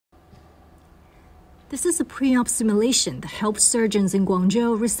This is a pre-op simulation that helped surgeons in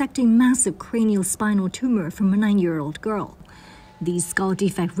Guangzhou resect a massive cranial spinal tumor from a 9-year-old girl. These skull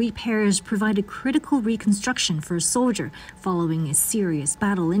defect repairs provided critical reconstruction for a soldier following a serious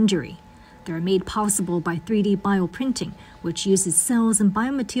battle injury. They are made possible by 3D bioprinting, which uses cells and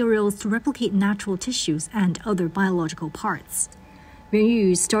biomaterials to replicate natural tissues and other biological parts. Yuan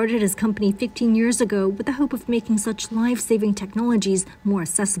Yuyu started his company 15 years ago with the hope of making such life-saving technologies more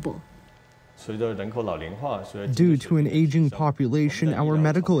accessible. Due to an aging population, our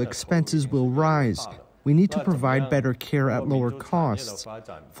medical expenses will rise. We need to provide better care at lower costs.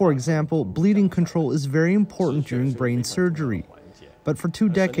 For example, bleeding control is very important during brain surgery. But for 2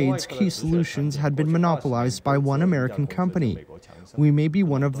 decades, key solutions had been monopolized by one American company. We may be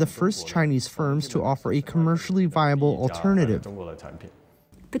one of the first Chinese firms to offer a commercially viable alternative.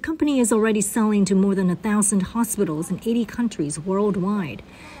 The company is already selling to more than 1,000 hospitals in 80 countries worldwide.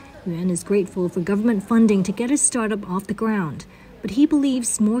 Yuan is grateful for government funding to get his startup off the ground, but he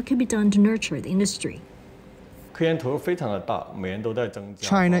believes more can be done to nurture the industry.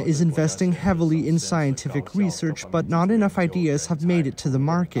 China is investing heavily in scientific research, but not enough ideas have made it to the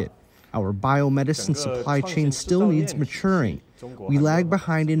market. Our biomedicine supply chain still needs maturing. We lag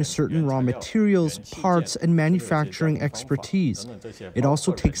behind in certain raw materials, parts, and manufacturing expertise. It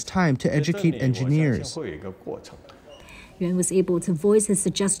also takes time to educate engineers. Yuan was able to voice his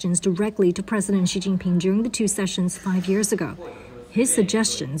suggestions directly to President Xi Jinping during the 2 sessions 5 years ago. His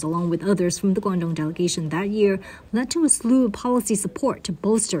suggestions, along with others from the Guangdong delegation that year, led to a slew of policy support to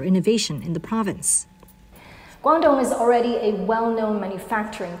bolster innovation in the province. Guangdong is already a well-known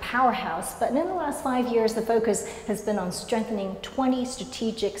manufacturing powerhouse, but in the last 5 years, the focus has been on strengthening 20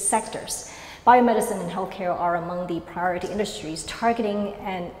 strategic sectors. Biomedicine and healthcare are among the priority industries, targeting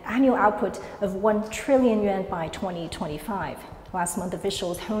an annual output of 1 trillion yuan by 2025. Last month,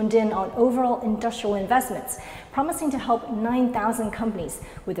 officials honed in on overall industrial investments, promising to help 9,000 companies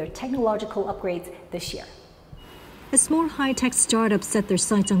with their technological upgrades this year. As more high-tech startups set their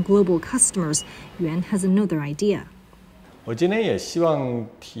sights on global customers, Yuan has another idea. This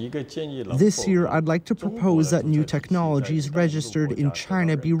year, I'd like to propose that new technologies registered in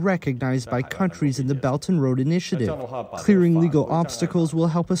China be recognized by countries in the Belt and Road Initiative. Clearing legal obstacles will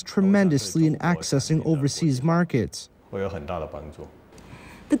help us tremendously in accessing overseas markets.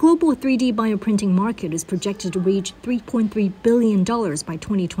 The global 3D bioprinting market is projected to reach $3.3 billion by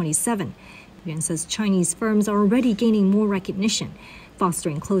 2027. Yuan says Chinese firms are already gaining more recognition.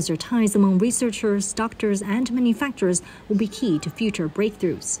 Fostering closer ties among researchers, doctors, and manufacturers will be key to future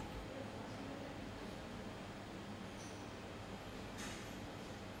breakthroughs.